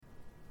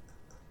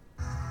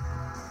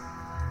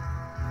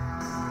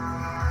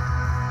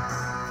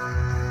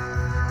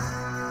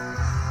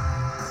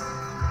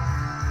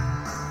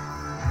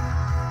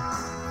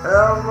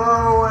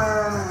Hello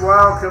and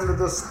welcome to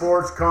the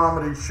Sports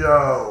Comedy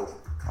Show.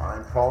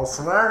 I'm Paul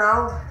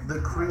Salerno,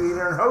 the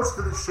creator and host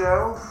of the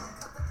show.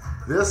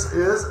 This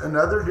is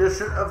another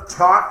edition of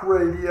Talk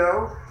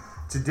Radio.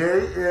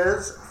 Today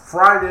is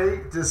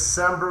Friday,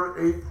 December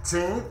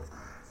 18th.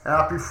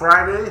 Happy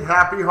Friday,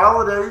 happy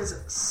holidays,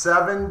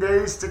 7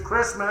 days to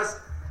Christmas.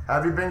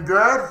 Have you been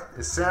good?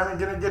 Is Santa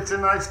going to get you a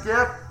nice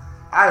gift?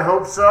 I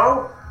hope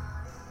so.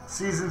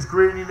 Season's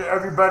greeting to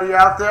everybody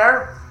out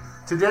there.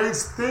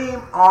 Today's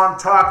theme on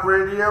Talk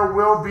Radio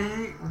will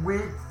be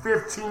Week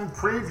 15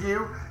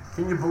 preview.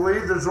 Can you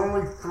believe there's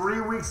only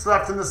 3 weeks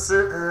left in the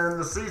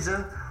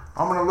season?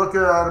 I'm going to look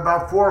at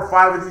about 4 or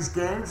 5 of these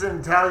games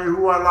and tell you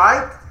who I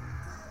like.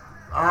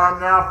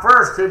 Now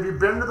first, have you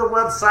been to the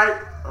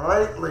website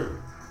lately?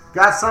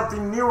 Got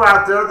something new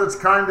out there that's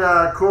kind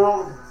of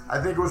cool. I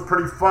think it was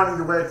pretty funny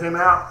the way it came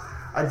out.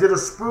 I did a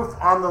spoof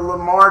on the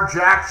Lamar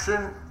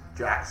Jackson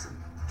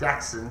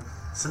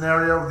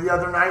scenario the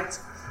other night.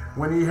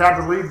 When he had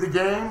to leave the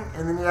game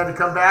and then he had to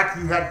come back,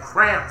 he had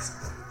cramps.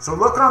 So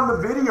look on the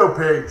video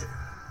page,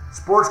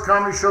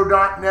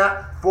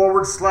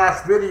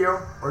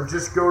 sportscomedyshow.net/video, or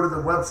just go to the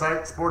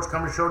website,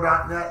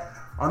 sportscomedyshow.net.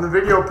 On the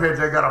video page,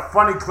 I got a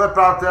funny clip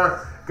out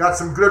there, got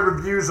some good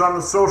reviews on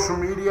the social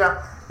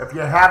media. If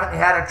you haven't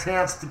had a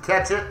chance to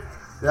catch it,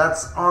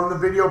 that's on the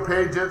video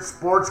page at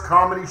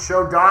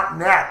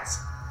sportscomedyshow.net.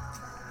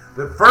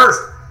 But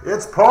first,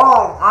 it's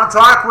Paul on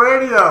Talk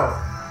Radio.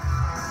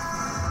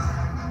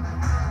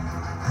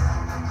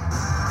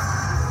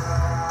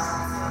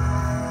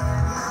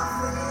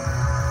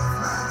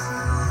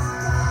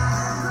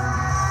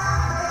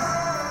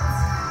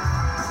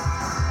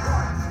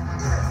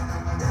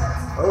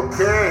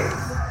 Okay,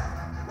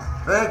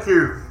 thank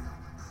you.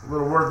 A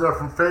little word there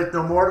from Faith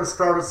No More to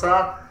start us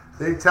out.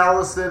 They tell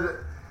us that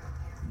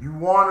you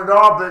want it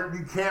all, but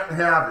you can't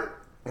have it.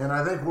 And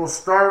I think we'll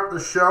start the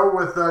show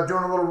with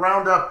doing a little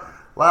roundup.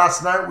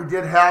 Last night we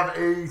did have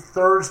a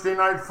Thursday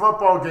night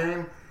football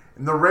game,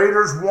 and the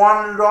Raiders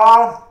wanted it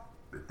all,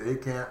 but they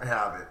can't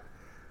have it.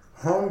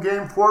 Home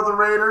game for the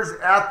Raiders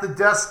at the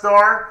Death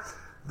Star.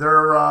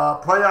 Their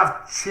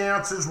playoff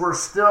chances were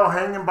still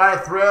hanging by a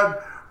thread.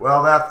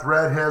 Well, that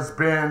thread has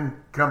been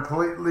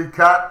completely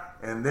cut,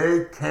 and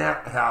they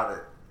can't have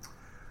it.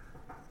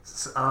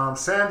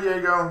 San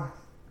Diego,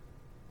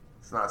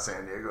 it's not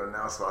San Diego,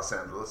 now it's Los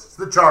Angeles. It's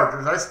the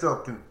Chargers. I still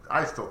think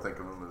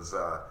of them as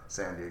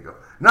San Diego.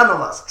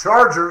 Nonetheless,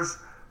 Chargers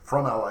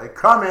from LA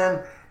come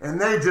in, and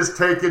they just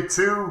take it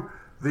to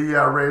the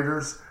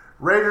Raiders.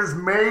 Raiders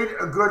made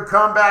a good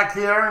comeback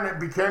here, and it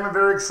became a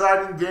very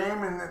exciting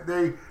game, and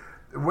they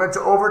went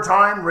to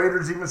overtime.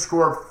 Raiders even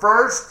scored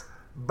first.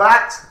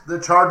 But the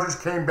Chargers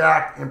came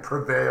back and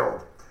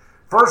prevailed.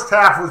 First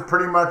half was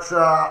pretty much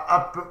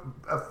a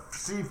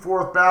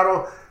C4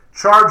 battle.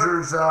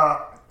 Chargers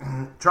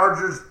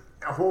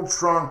hold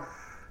strong.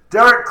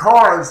 Derek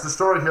Carr is the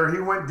story here.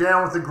 He went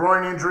down with a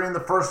groin injury in the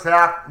first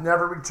half,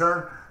 never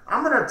returned.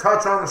 I'm going to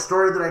touch on a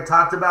story that I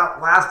talked about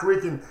last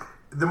week, and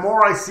the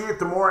more I see it,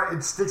 the more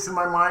it sticks in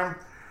my mind.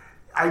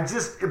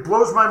 It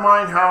blows my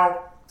mind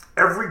how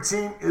every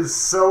team is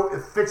so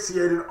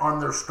asphyxiated on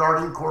their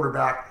starting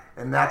quarterback.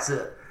 And that's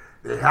it.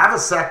 They have a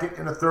second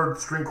and a third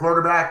string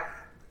quarterback.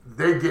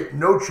 They get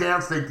no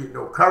chance. They get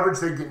no coverage.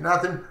 They get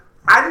nothing.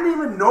 I didn't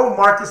even know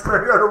Marcus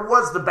Mariota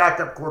was the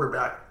backup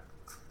quarterback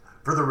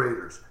for the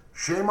Raiders.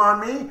 Shame on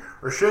me,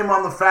 or shame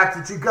on the fact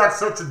that you got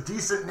such a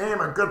decent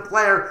name, a good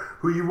player,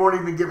 who you won't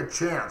even give a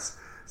chance.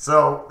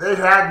 So they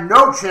had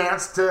no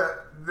chance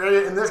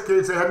in this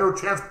case, they had no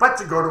chance but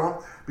to go to him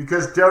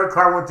because Derek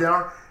Carr went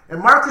down.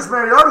 And Marcus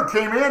Mariota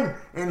came in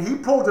and he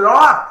pulled it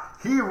off.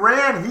 He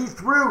ran, he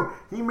threw,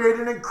 he made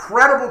an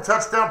incredible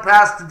touchdown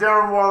pass to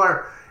Darren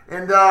Waller.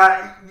 And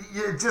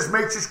it just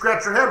makes you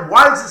scratch your head.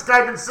 Why has this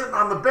guy been sitting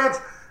on the bench,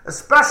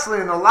 especially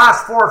in the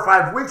last 4 or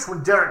 5 weeks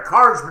when Derek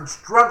Carr has been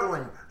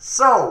struggling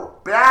so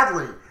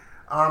badly?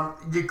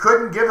 You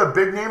couldn't give a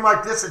big name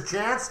like this a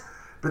chance,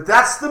 but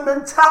that's the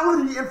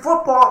mentality in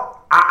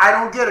football. I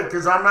don't get it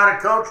because I'm not a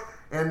coach,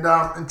 and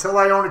until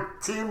I own a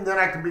team, then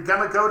I can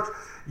become a coach.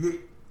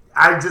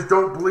 I just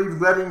don't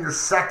believe letting your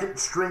second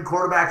string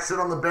quarterback sit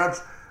on the bench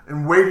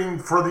and waiting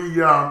for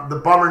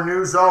the bummer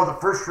news. Oh, the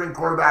first string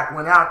quarterback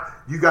went out.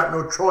 You got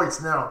no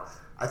choice now.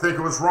 I think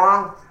it was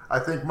wrong. I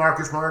think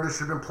Marcus Mariota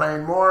should have been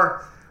playing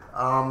more.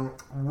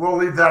 We'll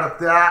leave that at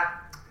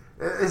that.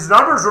 His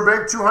numbers were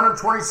big,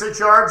 226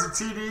 yards, a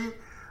TD.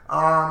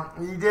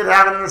 He did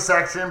have an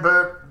interception,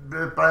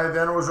 but by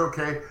then it was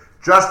okay.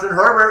 Justin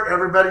Herbert,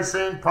 everybody's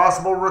saying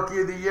possible rookie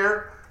of the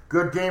year.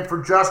 Good game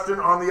for Justin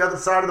on the other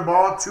side of the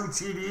ball. 2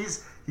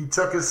 TDs. He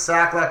took his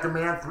sack like a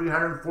man.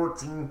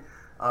 314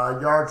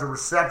 yards of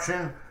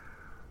reception.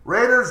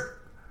 Raiders,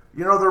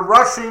 they're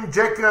rushing.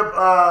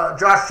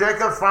 Josh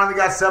Jacobs finally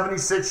got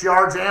 76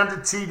 yards and a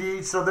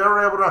TD, so they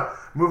were able to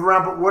move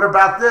around. But what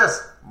about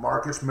this?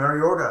 Marcus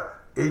Mariota,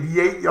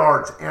 88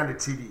 yards and a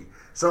TD.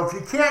 So if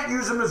you can't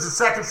use him as a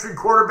second string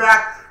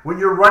quarterback when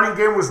your running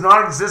game was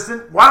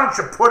non-existent, why don't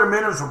you put him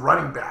in as a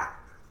running back?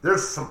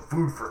 There's some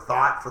food for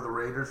thought for the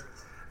Raiders.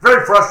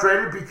 Very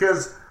frustrated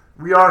because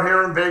we are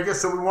here in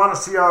Vegas, so we want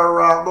to see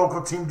our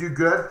local team do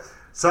good.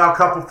 Saw a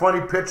couple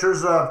funny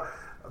pictures of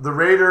the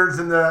Raiders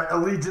in the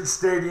Allegiant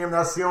Stadium.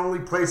 That's the only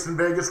place in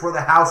Vegas where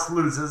the house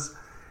loses.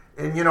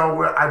 And, you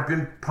know, I've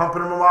been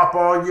pumping them up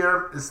all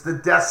year. It's the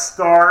Death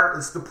Star.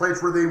 It's the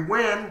place where they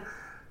win,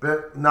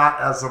 but not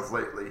as of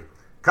lately.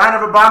 Kind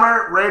of a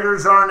bummer.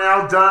 Raiders are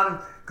now done.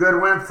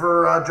 Good win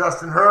for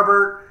Justin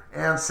Herbert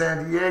and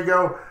San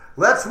Diego.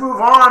 Let's move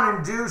on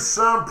and do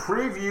some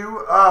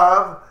preview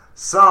of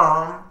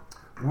some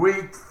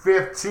Week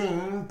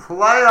 15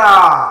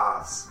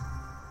 playoffs.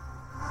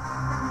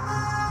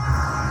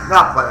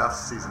 Not playoffs,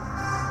 season.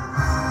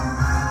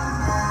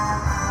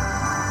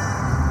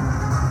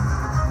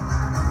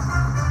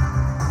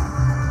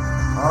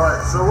 All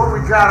right, so what we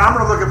got, I'm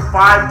going to look at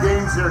 5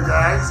 games here,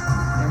 guys,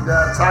 and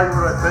tell you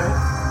what I think.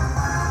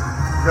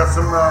 We got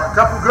some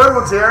couple good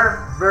ones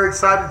here. Very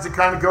excited to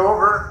kind of go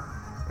over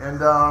and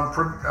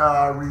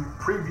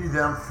preview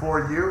them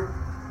for you.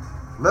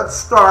 Let's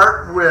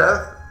start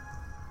with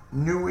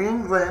New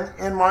England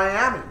and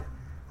Miami.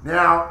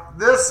 Now,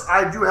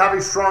 I do have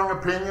a strong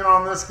opinion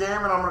on this game,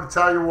 and I'm going to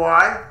tell you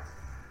why.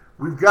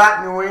 We've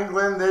got New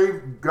England. They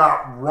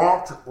got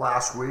romped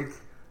last week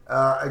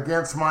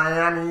against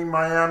Miami.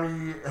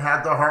 Miami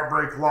had the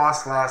heartbreak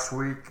loss last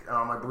week,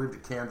 I believe, to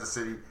Kansas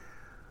City.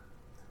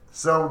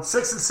 So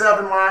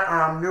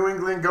 6-7, New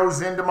England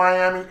goes into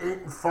Miami,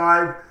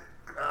 8-5.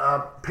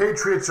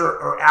 Patriots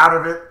are out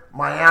of it.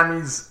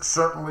 Miami's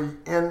certainly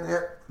in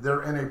it.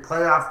 They're in a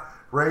playoff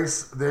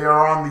race. They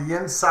are on the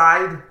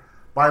inside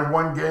by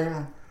 1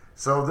 game.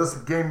 So this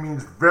game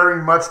means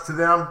very much to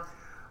them.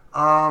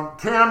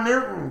 Cam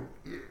Newton,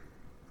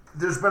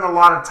 there's been a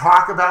lot of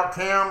talk about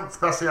Cam,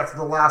 especially after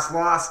the last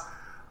loss.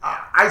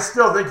 I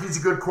still think he's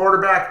a good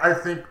quarterback. I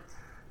think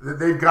that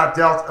they've got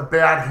dealt a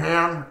bad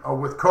hand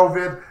with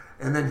COVID,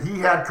 and then he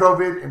had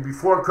COVID, and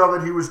before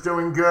COVID he was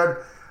doing good.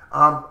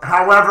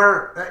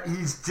 However,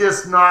 he's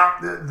just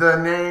not the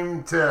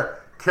name to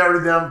carry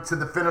them to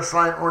the finish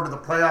line or to the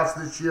playoffs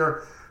this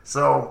year.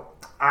 So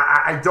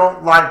I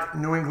don't like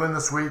New England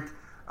this week.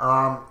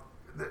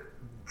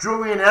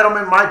 Julian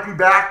Edelman might be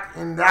back,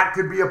 and that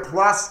could be a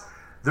plus.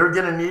 They're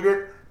going to need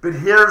it. But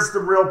here's the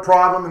real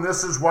problem, and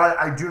this is why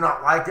I do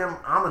not like him.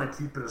 I'm going to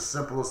keep it as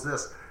simple as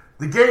this.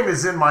 The game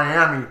is in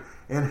Miami,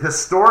 and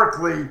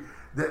historically,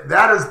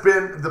 that has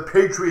been the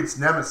Patriots'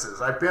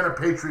 nemesis. I've been a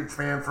Patriots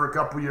fan for a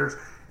couple years,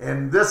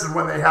 and this is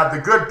when they had the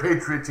good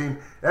Patriot team.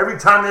 Every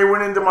time they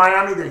went into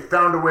Miami, they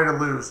found a way to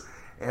lose.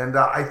 And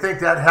I think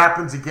that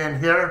happens again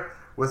here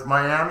with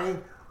Miami.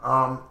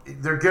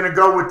 They're going to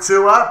go with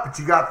Tua, but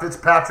you got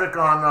Fitzpatrick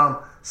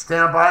on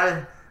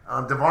standby,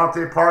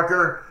 Devontae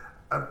Parker.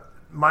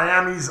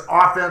 Miami's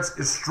offense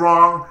is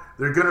strong.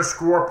 They're going to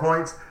score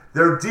points.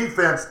 Their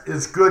defense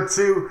is good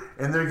too,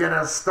 and they're going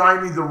to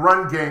stymie the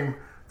run game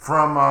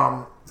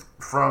from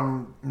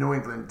New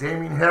England.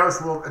 Damian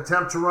Harris will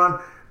attempt to run,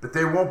 but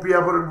they won't be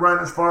able to run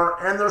as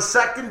far. And their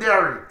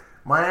secondary.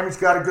 Miami's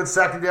got a good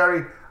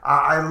secondary.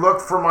 I look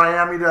for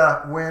Miami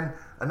to win.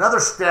 Another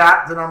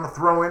stat that I'm going to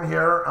throw in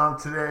here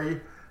today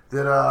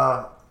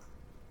that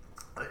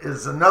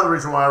is another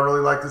reason why I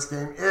really like this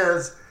game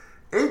is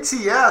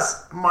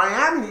ATS,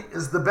 Miami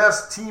is the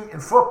best team in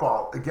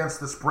football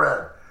against the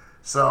spread.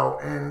 So,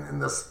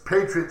 and the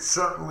Patriots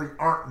certainly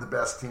aren't the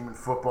best team in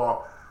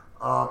football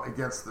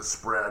against the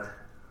spread.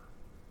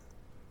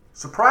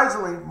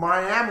 Surprisingly,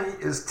 Miami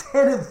is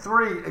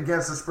 10-3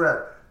 against the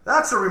spread.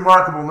 That's a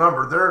remarkable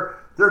number.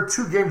 They're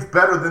 2 games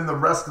better than the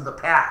rest of the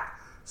pack.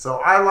 So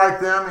I like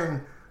them,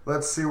 and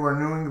let's see where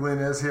New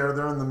England is here.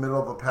 They're in the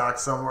middle of the pack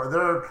somewhere.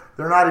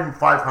 They're not even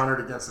 500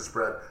 against the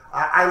spread.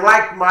 I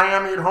like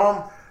Miami at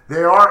home.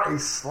 They are a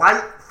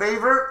slight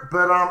favorite,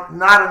 but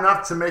not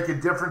enough to make a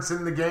difference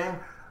in the game,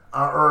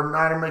 or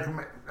not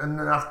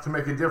enough to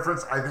make a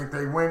difference. I think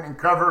they win and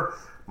cover.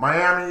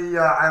 Miami,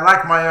 I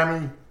like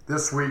Miami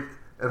this week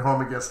at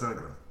home against New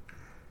England.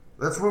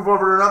 Let's move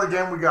over to another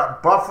game. We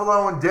got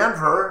Buffalo and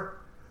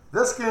Denver.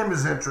 This game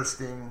is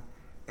interesting,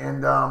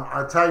 and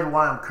I'll tell you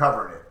why I'm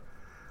covering it.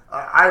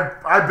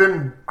 I've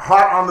been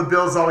hot on the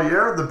Bills all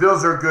year. The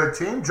Bills are a good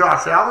team.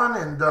 Josh Allen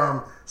and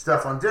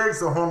Stephon Diggs,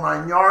 the whole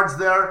 9 yards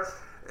there.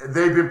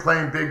 They've been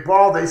playing big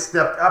ball. They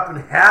stepped up and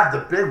had the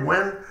big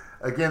win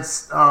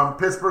against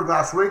Pittsburgh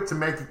last week to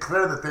make it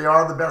clear that they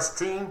are the best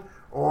team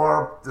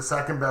or the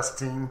second best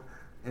team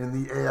in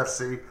the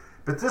AFC.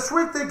 But this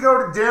week they go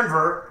to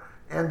Denver,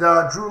 and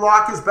Drew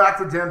Lock is back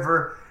for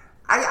Denver.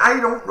 I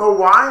don't know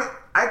why.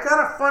 I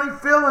got a funny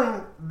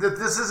feeling that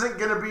this isn't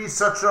going to be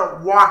such a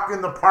walk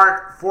in the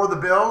park for the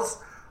Bills.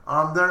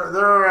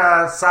 They're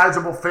a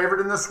sizable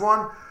favorite in this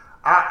one.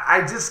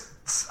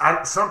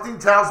 Something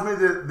tells me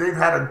that they've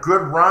had a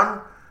good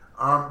run,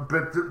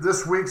 but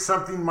this week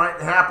something might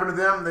happen to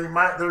them.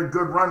 Their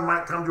good run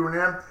might come to an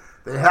end.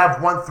 They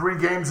have won 3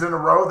 games in a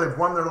row. They've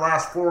won their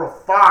last 4 or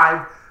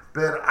 5,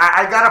 but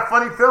I got a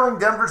funny feeling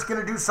Denver's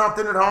going to do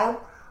something at home.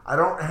 I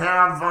don't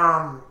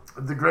have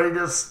the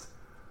greatest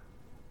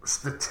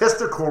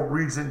statistical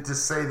reason to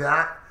say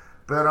that,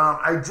 but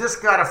I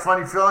just got a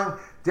funny feeling.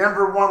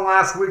 Denver won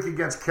last week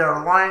against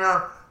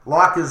Carolina.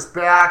 Locke is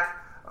back.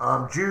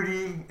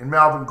 Judy and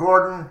Melvin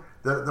Gordon.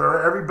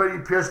 Everybody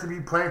appears to be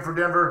playing for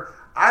Denver.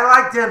 I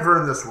like Denver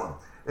in this one.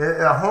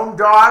 A home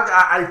dog,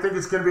 I think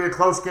it's going to be a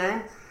close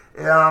game.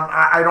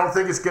 I don't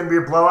think it's going to be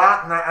a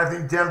blowout, and I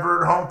think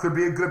Denver at home could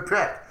be a good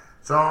pick.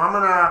 So I'm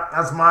going to,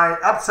 as my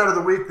upset of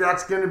the week,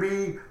 that's going to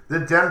be the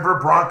Denver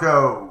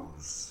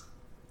Broncos.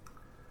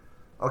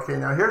 Okay,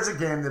 now here's a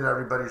game that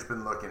everybody's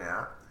been looking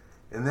at,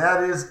 and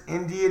that is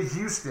Indy at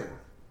Houston.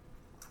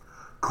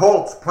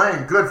 Colts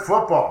playing good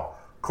football.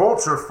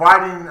 Colts are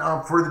fighting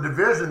for the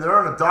division.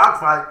 They're in a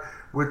dogfight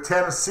with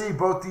Tennessee.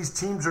 Both these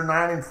teams are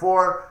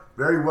 9-4.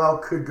 Very well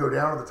could go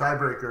down to the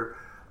tiebreaker.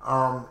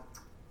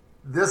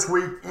 This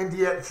week,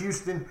 Indy at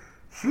Houston.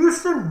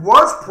 Houston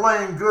was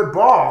playing good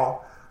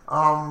ball.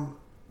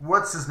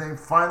 What's his name?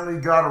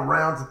 Finally got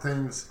around to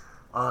things.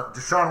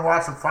 Deshaun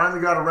Watson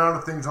finally got around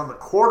to things on the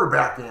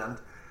quarterback end.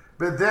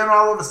 But then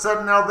all of a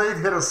sudden now they've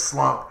hit a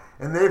slump.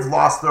 And they've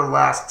lost their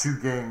last 2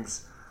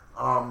 games.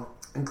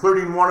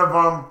 Including one of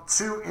them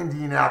to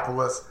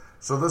Indianapolis.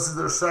 So this is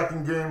their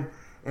second game.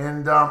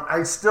 And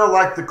I still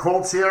like the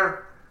Colts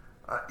here.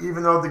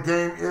 Even though the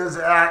game is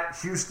at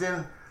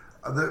Houston.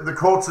 The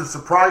Colts have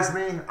surprised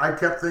me. I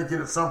kept thinking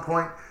at some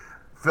point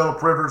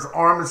Phillip Rivers'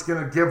 arm is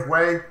going to give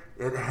way.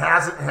 It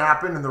hasn't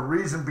happened, and the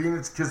reason being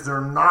is because they're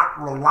not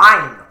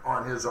relying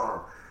on his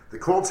arm. The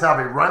Colts have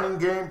a running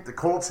game. The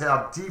Colts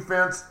have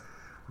defense.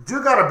 We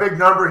do got a big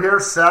number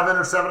here, 7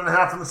 or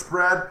 7.5 in the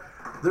spread.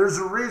 There's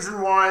a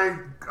reason why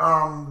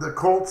the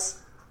Colts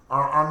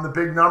are on the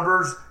big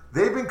numbers.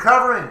 They've been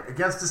covering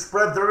against the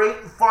spread. They're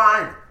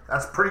 8-5.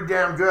 That's pretty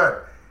damn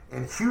good.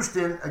 And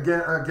Houston,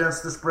 again,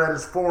 against the spread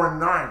is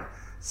 4-9.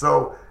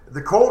 So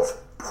the Colts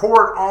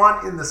poured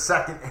on in the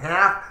second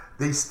half.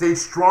 They stay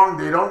strong.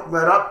 They don't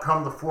let up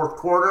come the fourth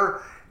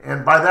quarter.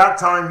 And by that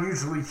time,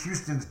 usually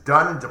Houston's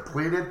done and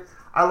depleted.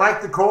 I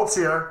like the Colts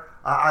here.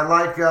 I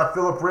like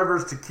Phillip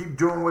Rivers to keep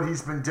doing what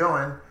he's been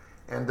doing.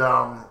 And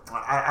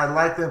I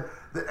like them.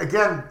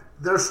 Again,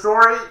 their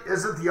story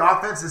isn't the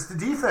offense, it's the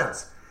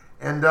defense.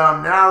 And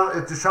now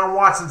if Deshaun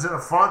Watson's in a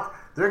funk,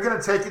 they're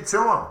going to take it to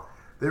him.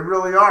 They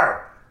really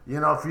are. You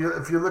know,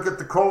 if you look at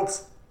the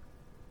Colts,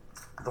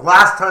 the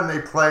last time they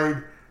played,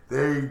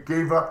 they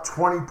gave up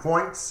 20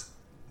 points.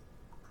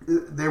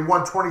 They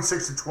won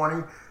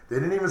 26-20. They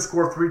didn't even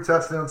score 3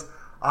 touchdowns.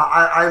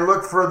 I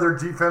look for their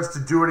defense to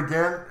do it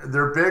again.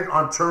 They're big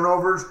on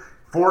turnovers,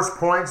 forced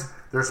points,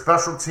 their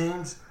special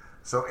teams.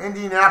 So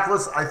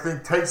Indianapolis, I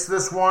think, takes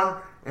this one.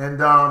 And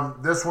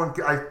this one,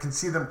 I can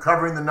see them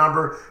covering the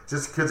number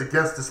just because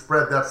against the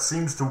spread, that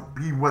seems to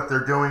be what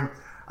they're doing.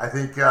 I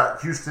think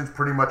Houston's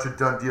pretty much a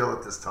done deal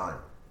at this time.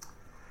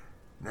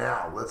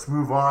 Now, let's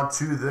move on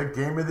to the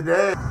game of the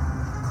day.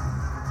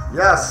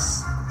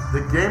 Yes,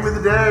 the game of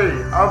the day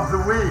of the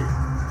week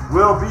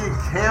will be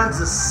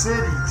Kansas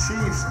City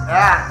Chiefs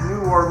at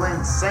New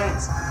Orleans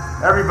Saints.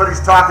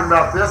 Everybody's talking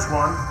about this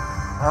one.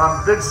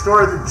 Big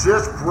story that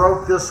just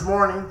broke this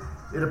morning.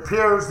 It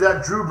appears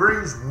that Drew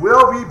Brees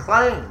will be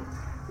playing.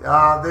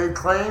 They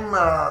claim,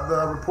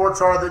 the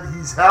reports are that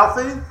he's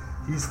healthy,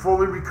 he's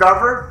fully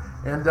recovered,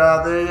 and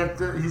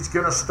he's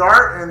going to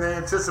start, and they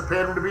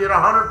anticipate him to be at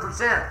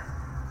 100%.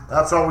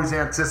 That's always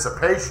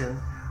anticipation.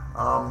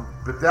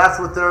 But that's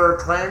what they're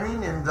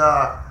claiming, and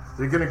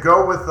they're going to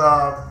go with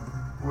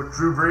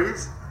Drew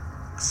Brees.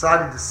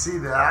 Excited to see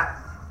that.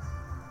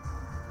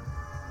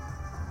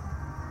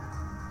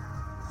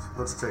 So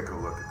let's take a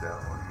look at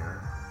that one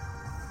here.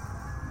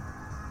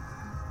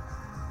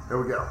 There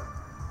we go.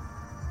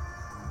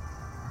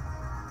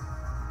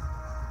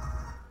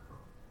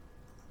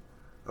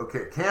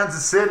 Okay,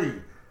 Kansas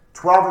City,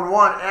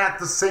 12-1 at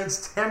the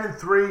Saints,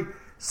 10-3.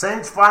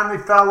 Saints finally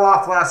fell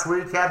off last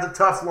week, had the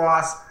tough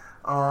loss.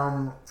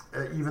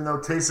 Even though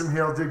Taysom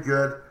Hill did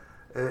good,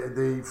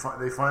 they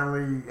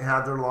finally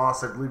had their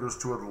loss. I believe it was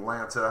to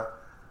Atlanta.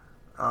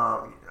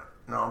 No,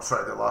 I'm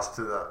sorry, they lost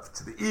to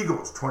the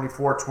Eagles,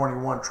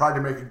 24-21. Tried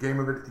to make a game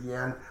of it at the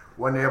end,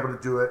 wasn't able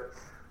to do it.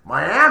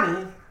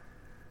 Miami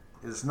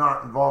is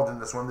not involved in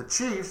this one. The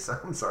Chiefs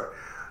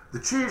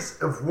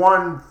have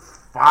won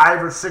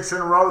 5 or 6 in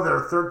a row.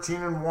 They're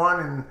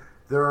 13-1 and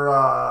they're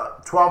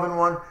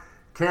 12-1.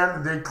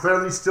 They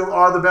clearly still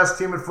are the best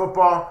team in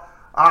football.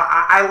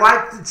 I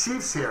like the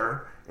Chiefs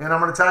here, and I'm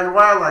going to tell you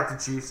why I like the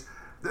Chiefs.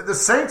 The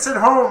Saints at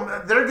home,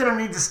 they're going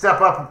to need to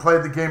step up and play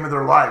the game of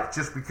their life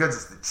just because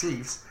it's the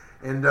Chiefs.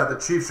 And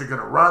the Chiefs are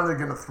going to run, they're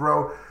going to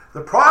throw.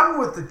 The problem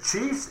with the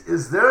Chiefs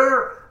is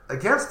they're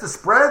against the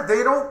spread,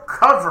 they don't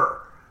cover.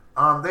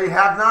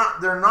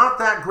 They're not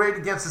that great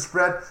against the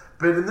spread.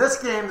 But in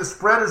this game, the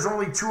spread is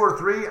only 2 or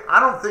 3. I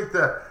don't think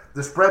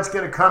the spread's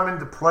going to come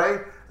into play.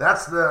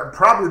 That's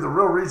probably the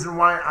real reason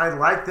why I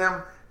like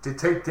them to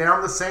take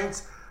down the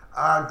Saints.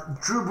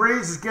 Drew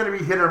Brees is going to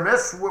be hit or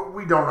miss.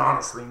 We don't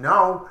honestly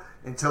know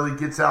until he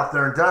gets out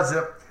there and does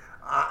it.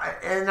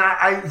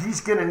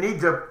 He's going to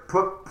need to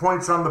put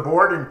points on the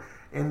board. And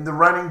in the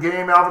running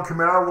game, Alvin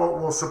Kamara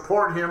will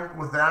support him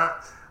with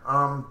that.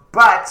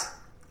 But,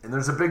 and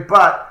there's a big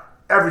but,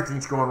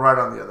 everything's going right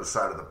on the other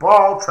side of the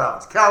ball.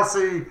 Travis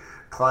Kelce,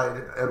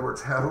 Clyde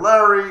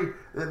Edwards-Helaire.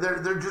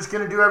 They're just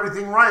going to do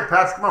everything right.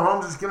 Patrick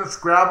Mahomes is going to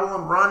scrabble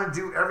and run and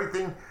do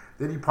everything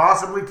that he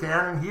possibly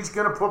can, and he's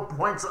going to put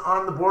points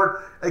on the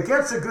board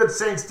against a good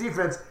Saints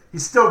defense.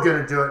 He's still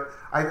going to do it.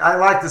 I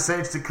like the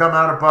Saints to come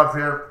out above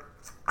here.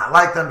 I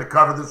like them to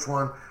cover this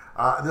one.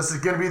 This is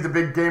going to be the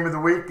big game of the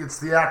week. It's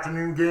the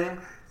afternoon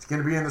game. It's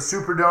going to be in the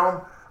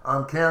Superdome.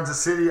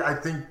 Kansas City, I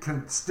think,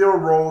 still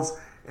rolls,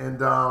 and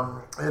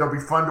it'll be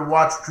fun to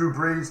watch Drew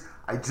Brees.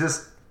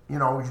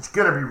 He's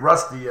going to be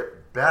rusty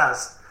at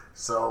best,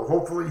 so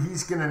hopefully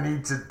he's going to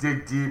need to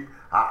dig deep.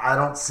 I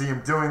don't see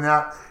him doing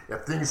that.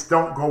 If things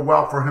don't go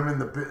well for him in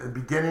the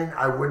beginning,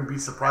 I wouldn't be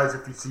surprised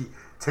if you see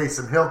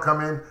Taysom Hill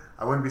come in.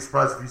 I wouldn't be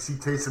surprised if you see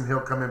Taysom Hill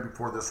come in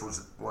before this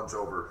one's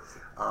over.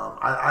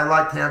 I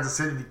like Kansas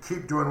City to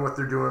keep doing what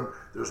they're doing.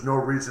 There's no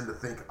reason to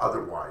think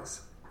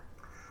otherwise.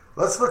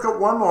 Let's look at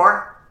one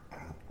more.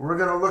 We're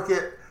going to look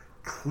at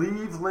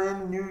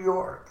Cleveland, New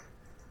York.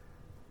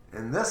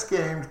 And this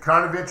game is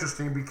kind of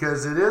interesting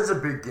because it is a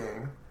big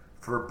game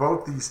for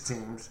both these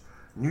teams.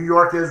 New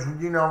York, as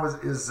you know,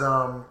 is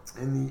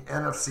in the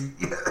NFC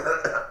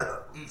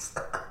East.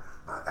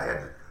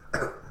 I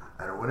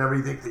don't. Whenever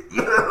you think the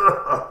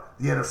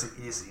NFC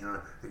East,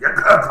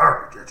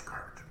 garbage.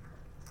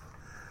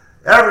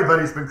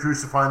 Everybody's been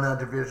crucifying that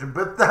division,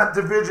 but that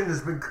division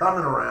has been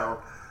coming around.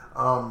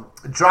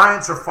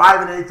 Giants are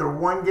 5-8. They're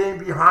one game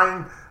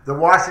behind the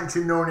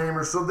Washington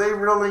no-namers, so they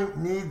really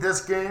need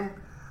this game.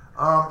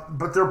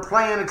 But they're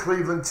playing a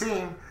Cleveland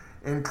team.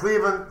 In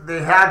Cleveland,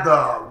 they had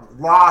the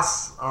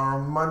loss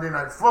on Monday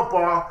Night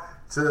Football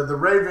to the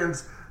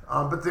Ravens,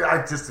 but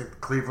I just think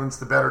Cleveland's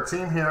the better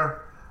team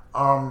here.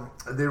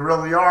 They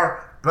really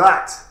are,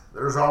 but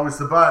there's always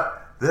the but.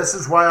 This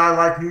is why I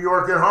like New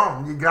York at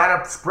home. You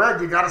got a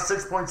spread, you got a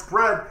 6-point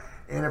spread,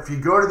 and if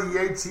you go to the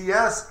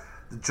ATS,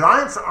 the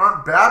Giants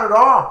aren't bad at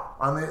all.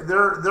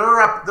 They're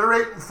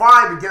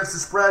 8-5 against the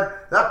spread.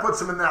 That puts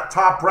them in that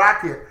top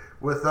bracket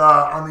with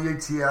on the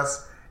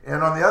ATS.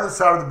 And on the other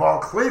side of the ball,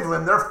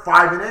 Cleveland, they're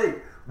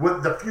 5-8.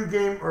 With the few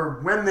game or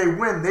when they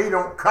win, they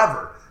don't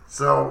cover.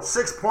 So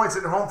 6 points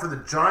at home for the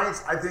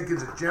Giants, I think,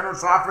 is a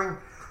generous offering.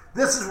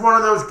 This is one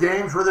of those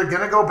games where they're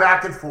going to go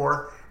back and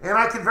forth, and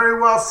I can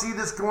very well see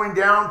this going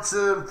down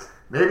to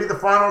maybe the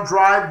final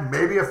drive,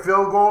 maybe a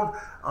field goal.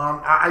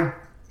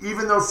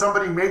 Even though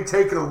somebody may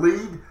take a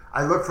lead,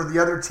 I look for the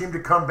other team to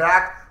come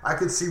back. I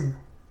could see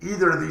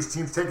either of these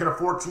teams taking a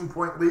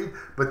 14-point lead,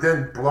 but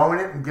then blowing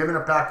it and giving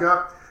it back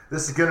up.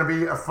 This is going to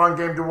be a fun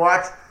game to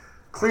watch.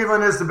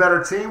 Cleveland is the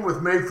better team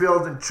with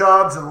Mayfield and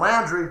Chubbs and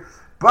Landry,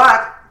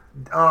 but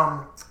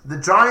the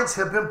Giants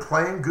have been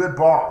playing good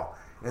ball.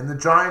 And the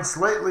Giants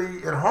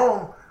lately at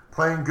home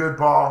playing good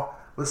ball.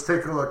 Let's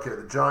take a look here.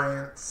 The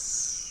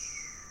Giants.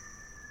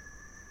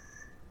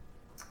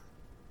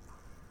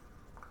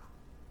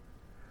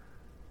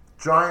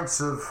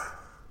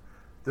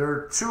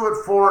 They're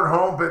 2-4 at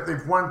home, but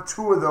they've won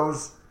 2 of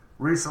those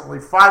recently.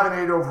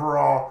 5-8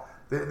 overall.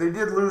 They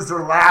did lose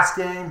their last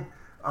game,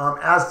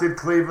 as did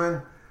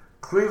Cleveland.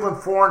 Cleveland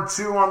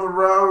 4-2 on the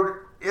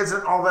road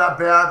isn't all that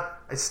bad.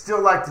 I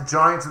still like the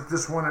Giants with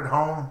this one at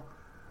home.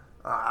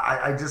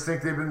 I just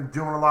think they've been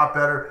doing a lot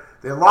better.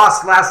 They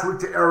lost last week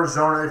to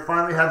Arizona. They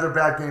finally had their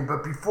bad game.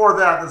 But before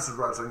that, this is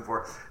what I was looking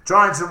for.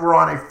 Giants that were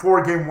on a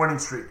 4-game winning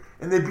streak,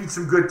 and they beat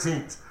some good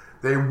teams.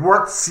 They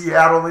worked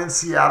Seattle in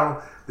Seattle.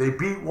 They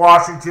beat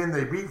Washington.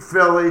 They beat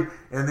Philly,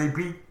 and they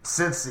beat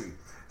Cincy.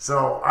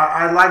 So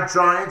I like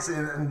Giants.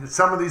 In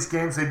some of these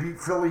games, they beat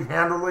Philly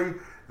handily.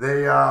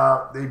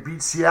 They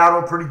beat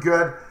Seattle pretty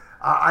good.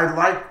 I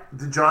like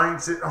the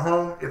Giants at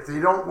home. If they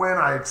don't win,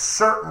 I'd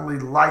certainly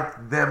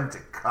like them to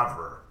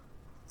cover.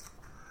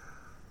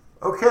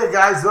 Okay,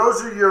 guys,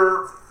 those are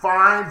your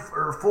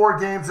 5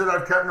 games that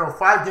I've covered. No,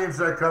 5 games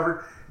that I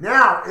covered.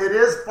 Now, it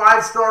is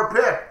 5-star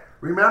pick.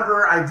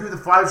 Remember, I do the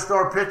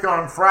 5-star pick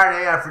on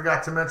Friday. I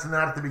forgot to mention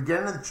that at the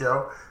beginning of the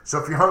show. So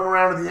if you hung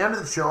around to the end of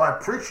the show, I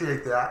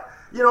appreciate that.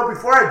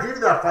 Before I give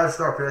you that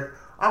 5-star pick,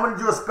 I'm going to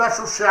do a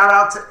special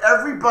shout-out to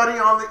everybody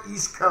on the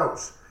East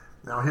Coast.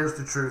 Now, here's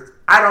the truth.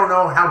 I don't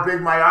know how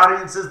big my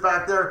audience is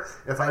back there,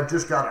 if I've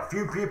just got a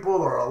few people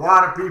or a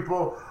lot of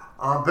people,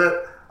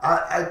 but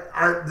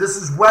this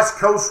is West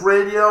Coast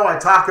radio. I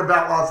talk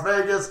about Las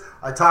Vegas.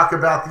 I talk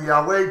about the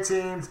LA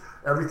teams.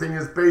 Everything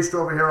is based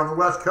over here on the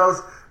West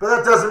Coast, but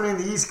that doesn't mean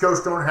the East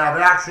Coast don't have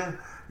action.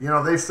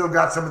 They've still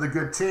got some of the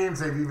good teams.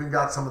 They've even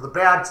got some of the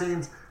bad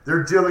teams.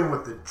 They're dealing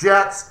with the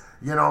Jets,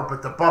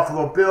 but the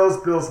Buffalo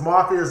Bills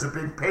Mafia is a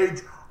big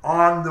page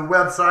on the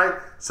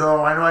website.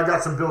 So I know I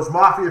got some Bills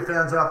Mafia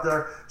fans out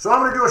there. So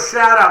I'm going to do a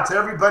shout out to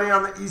everybody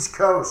on the East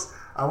Coast.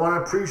 I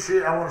want to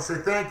say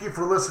thank you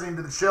for listening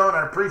to the show, and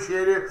I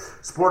appreciate it.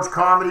 Sports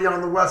comedy on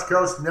the West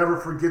Coast never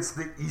forgets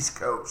the East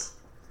Coast.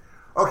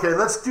 Okay,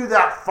 let's do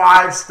that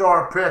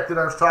 5-star pick that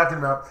I was talking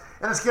about.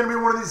 And it's going to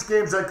be one of these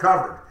games I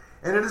covered.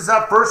 And it is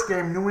that first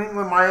game, New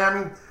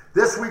England-Miami.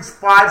 This week's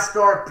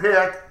 5-star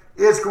pick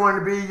is going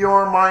to be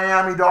your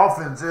Miami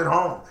Dolphins at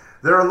home.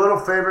 They're a little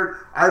favorite.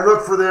 I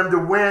look for them to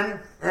win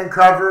and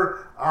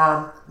cover.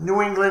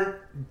 New England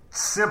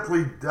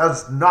simply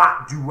does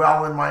not do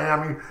well in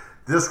Miami.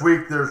 This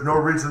week, there's no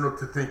reason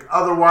to think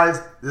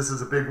otherwise. This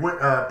is a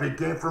big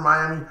game for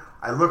Miami.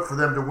 I look for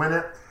them to win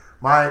it.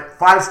 My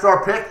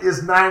 5-star pick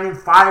is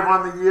 9-5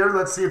 on the year.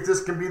 Let's see if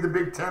this can be the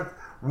Big 10th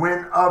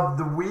win of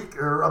the week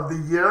or of the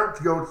year.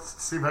 To go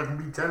see if I can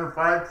be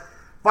 10-5.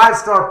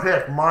 5-star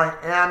pick,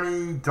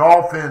 Miami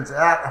Dolphins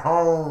at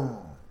home.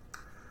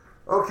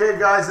 Okay,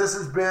 guys, this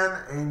has been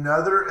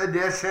another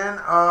edition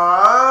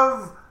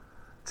of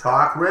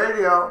Talk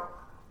Radio.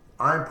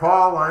 I'm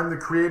Paul. I'm the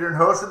creator and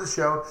host of the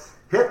show.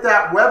 Hit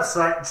that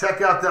website and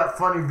check out that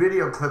funny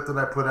video clip that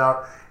I put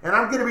out. And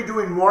I'm going to be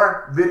doing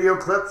more video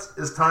clips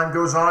as time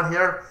goes on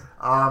here.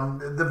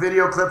 The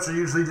video clips are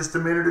usually just a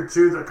minute or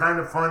two. They're kind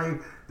of funny.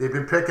 They've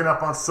been picking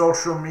up on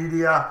social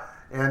media.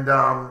 And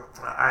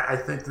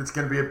I think it's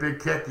going to be a big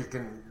kick. You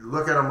can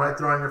look at them right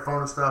there on your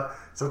phone and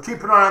stuff. So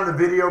keep an eye on the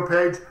video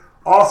page.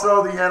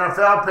 Also, the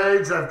NFL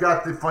page. I've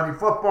got the funny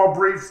football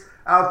briefs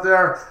out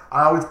there.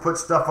 I always put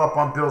stuff up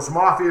on Bill's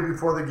Mafia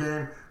before the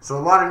game. So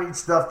a lot of neat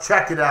stuff.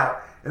 Check it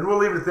out. And we'll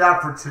leave it at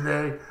that for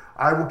today.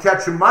 I will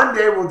catch you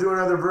Monday. We'll do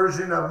another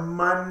version of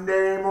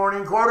Monday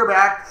Morning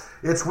Quarterback.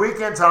 It's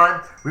weekend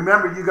time.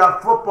 Remember, you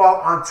got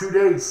football on 2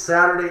 days,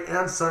 Saturday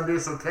and Sunday.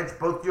 So catch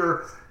both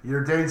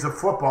your days of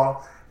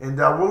football. And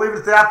we'll leave it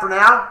at that for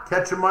now.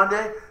 Catch you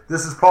Monday.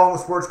 This is Paul and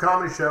the Sports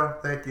Comedy Show.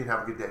 Thank you and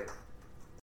have a good day.